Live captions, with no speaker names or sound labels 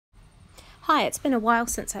Hi, it's been a while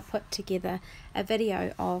since I put together a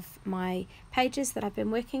video of my pages that I've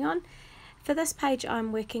been working on. For this page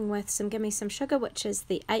I'm working with some Gimme Some Sugar, which is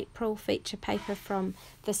the April feature paper from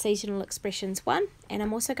the Seasonal Expressions one, and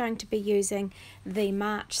I'm also going to be using the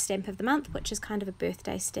March stamp of the month, which is kind of a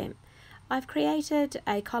birthday stamp. I've created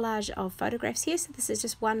a collage of photographs here, so this is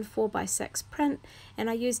just one 4x6 print, and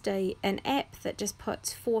I used an app that just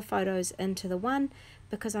puts 4 photos into the one,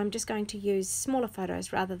 because I'm just going to use smaller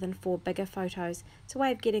photos rather than 4 bigger photos. It's a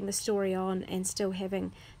way of getting the story on and still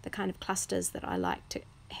having the kind of clusters that I like to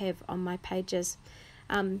have on my pages.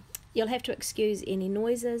 You'll have to excuse any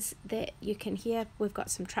noises that you can hear. We've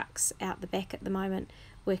got some trucks out the back at the moment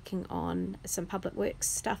working on some public works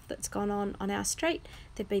stuff that's gone on our street.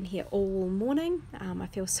 They've been here all morning. I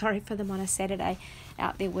feel sorry for them on a Saturday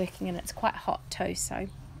out there working, and it's quite hot too, so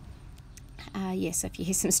yes, if you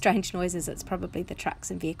hear some strange noises, it's probably the trucks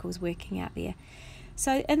and vehicles working out there.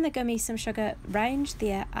 So in the Gimme Some Sugar range,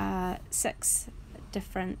 there are 6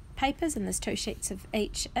 different papers, and there's 2 sheets of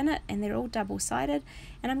each in it, and they're all double-sided.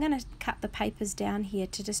 And I'm going to cut the papers down here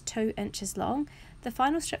to just 2 inches long. The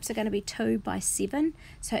final strips are going to be 2x7,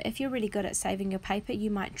 so if you're really good at saving your paper, you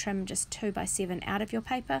might trim just 2x7 out of your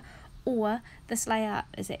paper, or this layout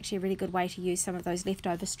is actually a really good way to use some of those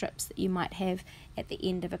leftover strips that you might have at the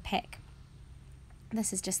end of a pack.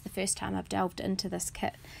 This is just the first time I've delved into this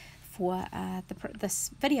kit for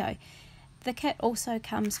this video. The kit also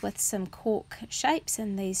comes with some cork shapes,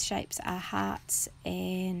 and these shapes are hearts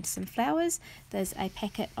and some flowers. There's a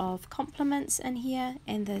packet of compliments in here,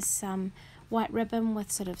 and there's some white ribbon with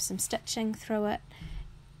sort of some stitching through it,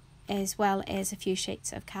 as well as a few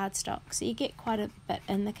sheets of cardstock. So you get quite a bit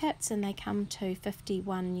in the kits, and they come to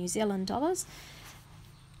 51 New Zealand dollars.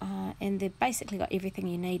 And they've basically got everything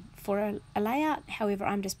you need for a layout. However,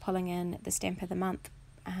 I'm just pulling in the stamp of the month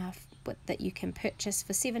that you can purchase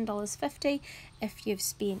for $7.50 if you've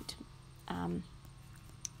spent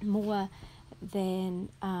more than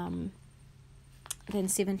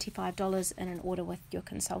 $75 in an order with your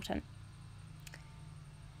consultant.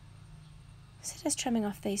 So just trimming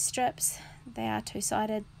off these strips. They are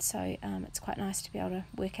 2-sided, so it's quite nice to be able to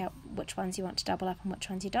work out which ones you want to double up and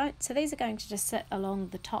which ones you don't. So these are going to just sit along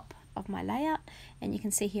the top of my layout, and you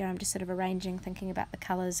can see here I'm just sort of arranging, thinking about the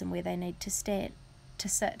colours and where they need to sit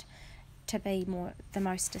to be the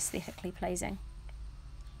most aesthetically pleasing.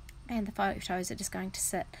 And the photos are just going to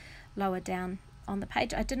sit lower down on the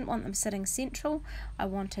page. I didn't want them sitting central, I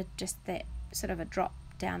wanted just that sort of a drop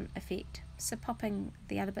down effect. So popping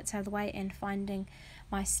the other bits out of the way and finding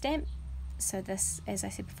my stamp. So this, as I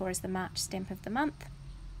said before, is the March stamp of the month,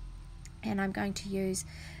 and I'm going to use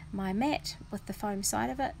my mat with the foam side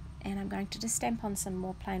of it, and I'm going to just stamp on some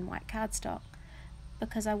more plain white cardstock,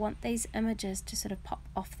 because I want these images to sort of pop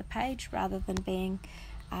off the page rather than being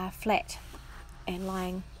flat and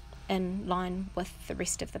lying in line with the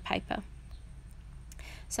rest of the paper.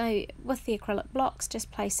 So with the acrylic blocks, just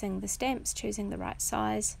placing the stamps, choosing the right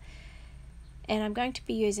size, and I'm going to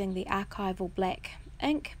be using the archival black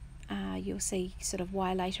ink. You'll see sort of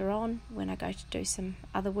why later on when I go to do some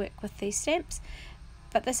other work with these stamps,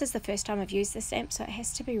 but this is the first time I've used the stamp, so it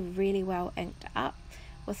has to be really well inked up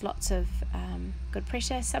with lots of good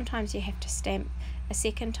pressure. Sometimes you have to stamp a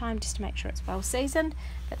second time just to make sure it's well seasoned,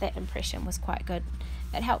 but that impression was quite good.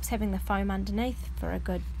 It helps having the foam underneath for a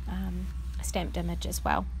good stamped image as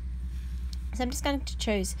well. So I'm just going to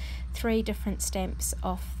choose 3 different stamps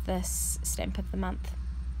off this stamp of the month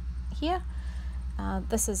here.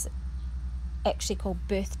 This is actually called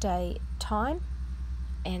Birthday Time,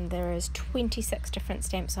 and there is 26 different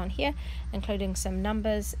stamps on here, including some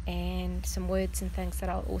numbers and some words and things that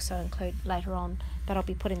I'll also include later on, but I'll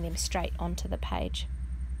be putting them straight onto the page.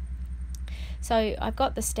 So I've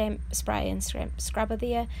got the stamp spray and stamp scrubber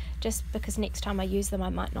there, just because next time I use them I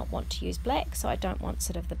might not want to use black, so I don't want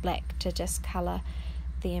sort of the black to just colour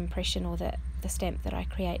the impression or the stamp that I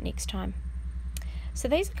create next time. So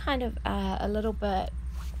these are kind of a little bit,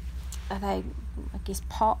 I guess,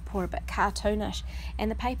 pop or a bit cartoonish, and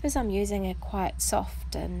the papers I'm using are quite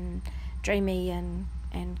soft and dreamy and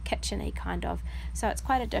kitcheny kind of, so it's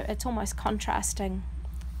quite it's almost contrasting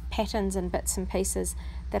patterns and bits and pieces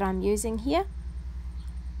that I'm using here,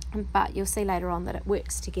 but you'll see later on that it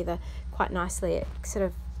works together quite nicely.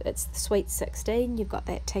 It's the sweet 16, you've got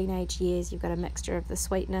that teenage years, you've got a mixture of the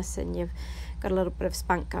sweetness, and you've got a little bit of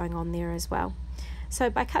spunk going on there as well. So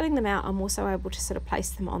by cutting them out, I'm also able to sort of place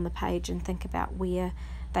them on the page and think about where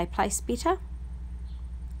they place better.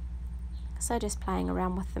 So just playing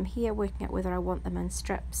around with them here, working out whether I want them in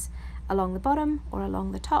strips along the bottom or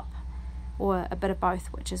along the top, or a bit of both,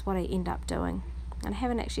 which is what I end up doing. And I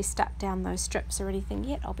haven't actually stuck down those strips or anything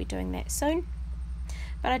yet. I'll be doing that soon.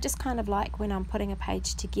 But I just kind of like, when I'm putting a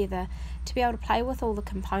page together, to be able to play with all the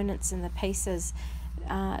components and the pieces,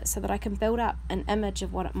 so that I can build up an image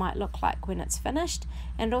of what it might look like when it's finished.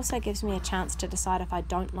 And it also gives me a chance to decide if I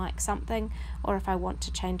don't like something, or if I want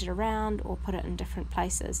to change it around or put it in different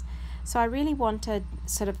places. So I really wanted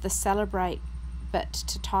sort of the celebrate bit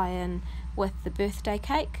to tie in with the birthday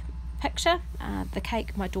cake picture. The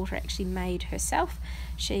cake my daughter actually made herself.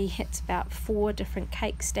 It's about 4 different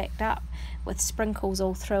cakes stacked up with sprinkles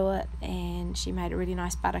all through it, and she made a really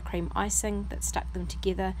nice buttercream icing that stuck them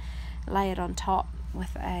together, layered on top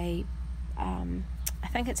with a I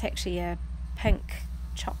think it's actually a pink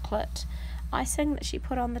chocolate icing that she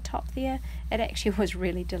put on the top there. It actually was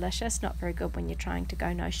really delicious. Not very good when you're trying to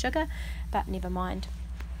go no sugar, but never mind.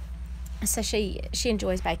 So she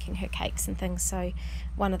enjoys baking her cakes and things, so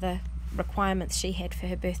one of the requirements she had for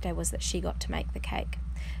her birthday was that she got to make the cake.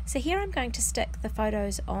 So here I'm going to stick the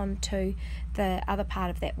photos onto the other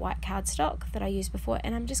part of that white cardstock that I used before,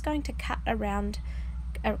 and I'm just going to cut around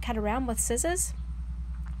with scissors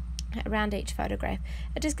around each photograph.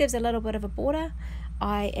 It just gives a little bit of a border.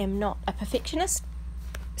 I am not a perfectionist,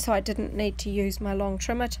 so I didn't need to use my long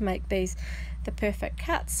trimmer to make these the perfect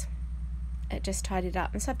cuts. It just tidied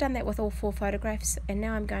up. And so I've done that with all 4 photographs, and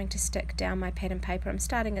now I'm going to stick down my pad and paper. I'm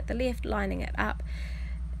starting at the left, lining it up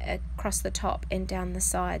across the top and down the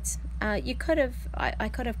sides. I could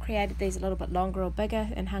have created these a little bit longer or bigger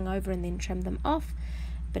and hung over and then trimmed them off,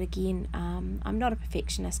 but again, I'm not a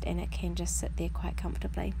perfectionist, and it can just sit there quite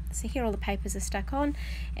comfortably. So here all the papers are stuck on,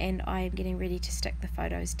 and I am getting ready to stick the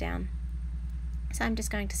photos down. So I'm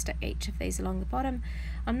just going to stick each of these along the bottom.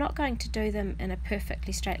 I'm not going to do them in a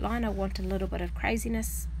perfectly straight line. I want a little bit of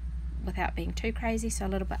craziness without being too crazy, so a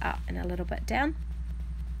little bit up and a little bit down,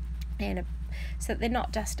 and so they're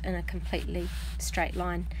not just in a completely straight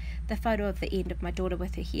line. The photo of the end of my daughter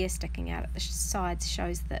with her hair sticking out at the sides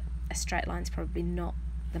shows that a straight line is probably not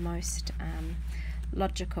the most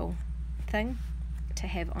logical thing to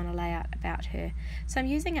have on a layout about her. So I'm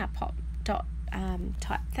using our pop dot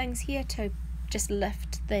type things here to just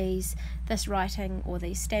lift this writing or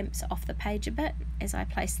these stamps off the page a bit as I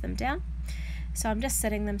place them down. So I'm just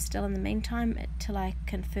sitting them still in the meantime till I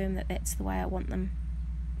confirm that that's the way I want them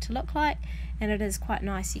to look like, and it is quite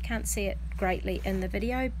nice. You can't see it greatly in the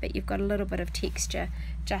video, but you've got a little bit of texture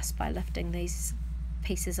just by lifting these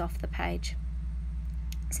pieces off the page.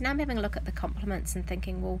 So now I'm having a look at the complements and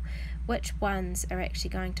thinking, well, which ones are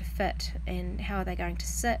actually going to fit and how are they going to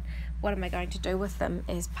sit? What am I going to do with them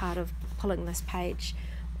as part of pulling this page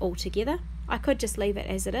all together? I could just leave it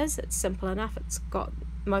as it is. It's simple enough. It's got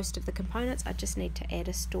most of the components. I just need to add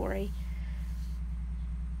a story.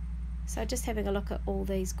 So just having a look at all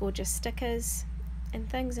these gorgeous stickers and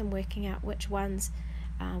things and working out which ones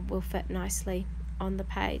will fit nicely on the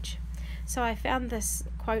page. So I found this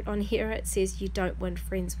quote on here. It says, "You don't win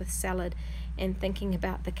friends with salad," and thinking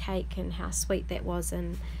about the cake and how sweet that was,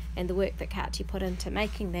 and the work that Kachi put into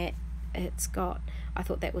making that, I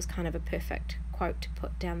thought that was kind of a perfect quote to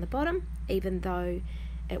put down the bottom, even though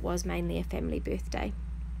it was mainly a family birthday.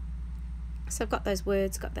 So I've got those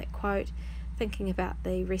words, got that quote, thinking about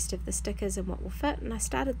the rest of the stickers and what will fit, and I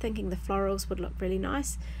started thinking the florals would look really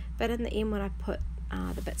nice, but in the end when I put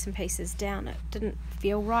the bits and pieces down, it didn't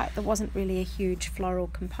feel right. There wasn't really a huge floral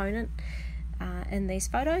component in these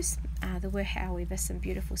photos. There were, however, some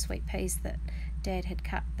beautiful sweet peas that Dad had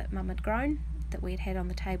cut that Mum had grown that we had on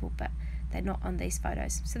the table, but they're not on these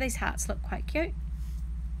photos. So these hearts look quite cute,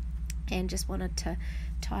 and just wanted to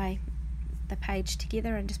tie the page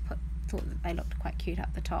together and just thought that they looked quite cute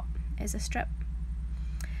up the top as a strip.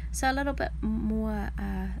 So a little bit more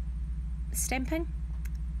stamping,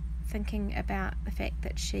 thinking about the fact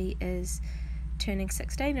that she is turning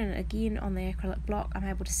 16, and again on the acrylic block I'm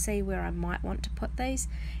able to see where I might want to put these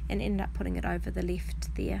and end up putting it over the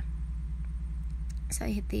left there. So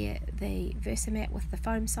you had the Versamat with the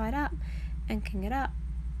foam side up, inking it up,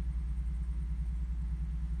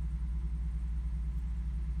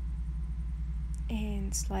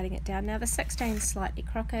 and sliding it down. Now the 16 is slightly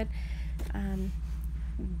crooked,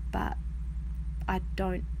 but I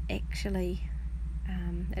don't actually,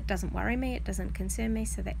 it doesn't worry me, it doesn't concern me,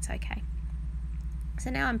 so that's okay. So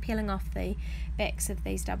now I'm peeling off the backs of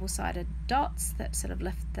these double-sided dots that sort of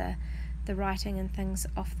lift the writing and things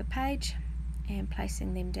off the page, and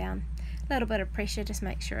placing them down. A little bit of pressure, just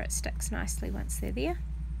make sure it sticks nicely once they're there.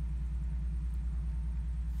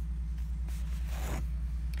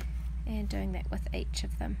 And doing that with each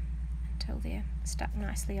of them until they're stuck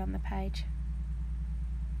nicely on the page.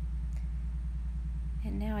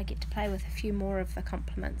 And now I get to play with a few more of the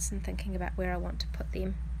complements and thinking about where I want to put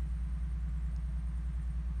them.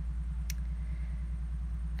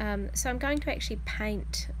 So I'm going to actually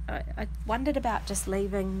paint. I wondered about just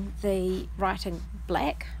leaving the writing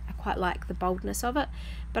black. I quite like the boldness of it,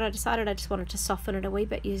 but I decided I just wanted to soften it a wee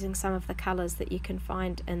bit using some of the colours that you can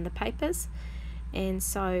find in the papers. And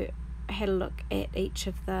so I had a look at each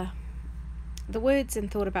of the words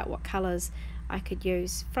and thought about what colours I could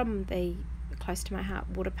use from the Close to My Heart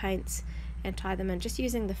water paints and tie them in, just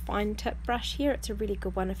using the fine tip brush here. It's a really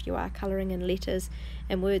good one if you are colouring in letters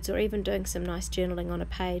and words, or even doing some nice journaling on a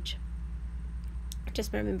page.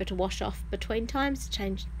 Just remember to wash off between times to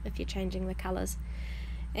change if you're changing the colours.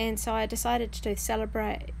 And so I decided to do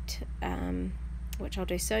Celebrate, which I'll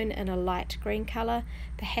do soon, in a light green colour.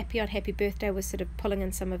 The Happy on Happy Birthday was sort of pulling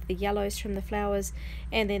in some of the yellows from the flowers,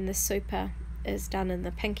 and then the Super is done in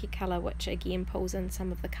the pinky colour, which again pulls in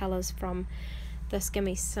some of the colours from this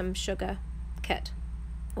Gimme Some Sugar kit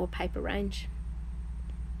or paper range.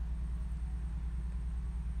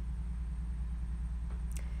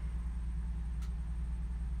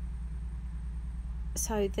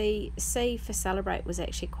 So the C for Celebrate was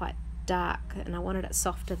actually quite dark, and I wanted it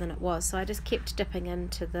softer than it was, so I just kept dipping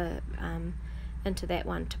into the into that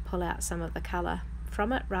one to pull out some of the colour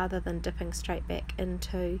from it, rather than dipping straight back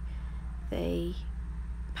into the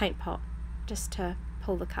paint pot just to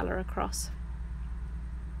pull the colour across.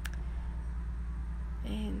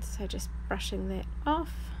 And so just brushing that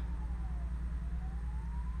off,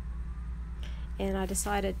 and I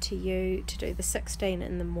decided to do the 16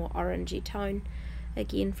 in the more orangey tone,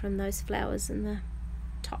 again from those flowers in the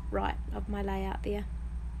top right of my layout there.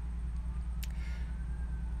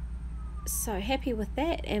 So happy with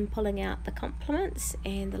that, and pulling out the complements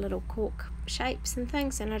and the little cork shapes and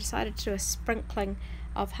things, and I decided to do a sprinkling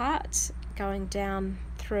of hearts going down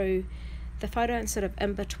through the photo and sort of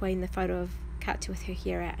in between the photo of Katya with her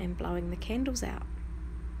hair out and blowing the candles out.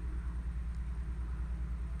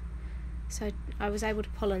 So I was able to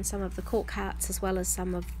pull in some of the cork hearts as well as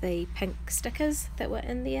some of the pink stickers that were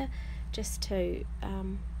in there, just to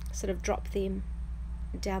sort of drop them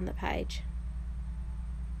down the page.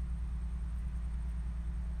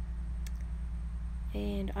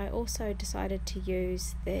 And I also decided to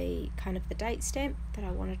use the kind of the date stamp that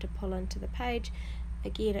I wanted to pull into the page.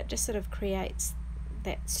 Again, it just sort of creates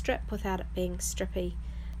that strip without it being strippy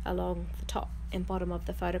along the top and bottom of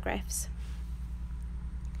the photographs.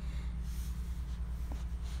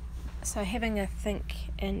 So having a think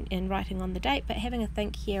in writing on the date, but having a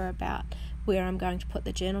think here about where I'm going to put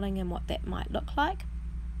the journaling and what that might look like.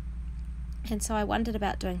 And so I wondered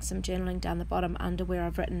about doing some journaling down the bottom under where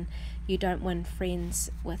I've written "You don't win friends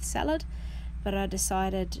with salad," but I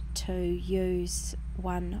decided to use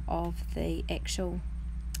one of the actual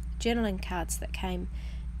journaling cards that came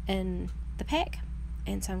in the pack,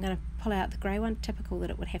 and so I'm going to pull out the grey one. Typical that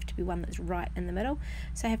it would have to be one that's right in the middle,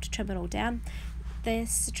 so I have to trim it all down.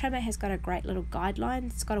 This trimmer has got a great little guideline.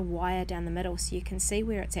 It's got a wire down the middle so you can see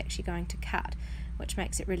where it's actually going to cut, which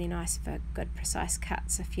makes it really nice for good precise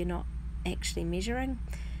cuts if you're not actually measuring.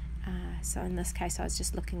 So in this case I was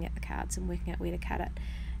just looking at the cards and working out where to cut it.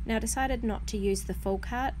 Now I decided not to use the full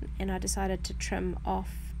card, and I decided to trim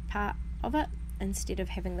off part of it instead of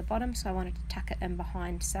having the bottom, so I wanted to tuck it in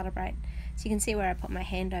behind Celebrate. So you can see where I put my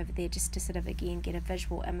hand over there, just to sort of again get a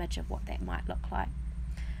visual image of what that might look like.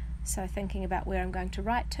 So thinking about where I'm going to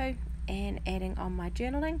write to and adding on my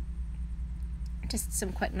journaling. Just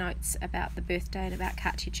some quick notes about the birthday and about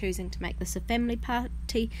Katya choosing to make this a family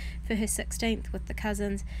party for her 16th with the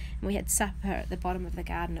cousins, and we had supper at the bottom of the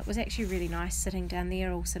garden. It was actually really nice sitting down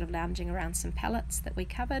there, all sort of lounging around some pallets that we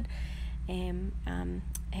covered, and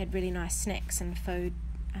had really nice snacks and food,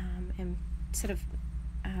 and sort of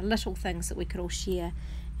little things that we could all share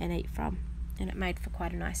and eat from, and it made for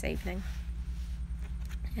quite a nice evening.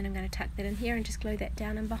 And I'm going to tuck that in here and just glue that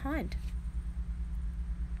down in behind.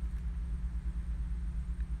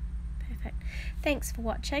 Perfect. Thanks for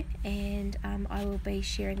watching, and I will be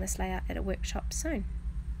sharing this layout at a workshop soon.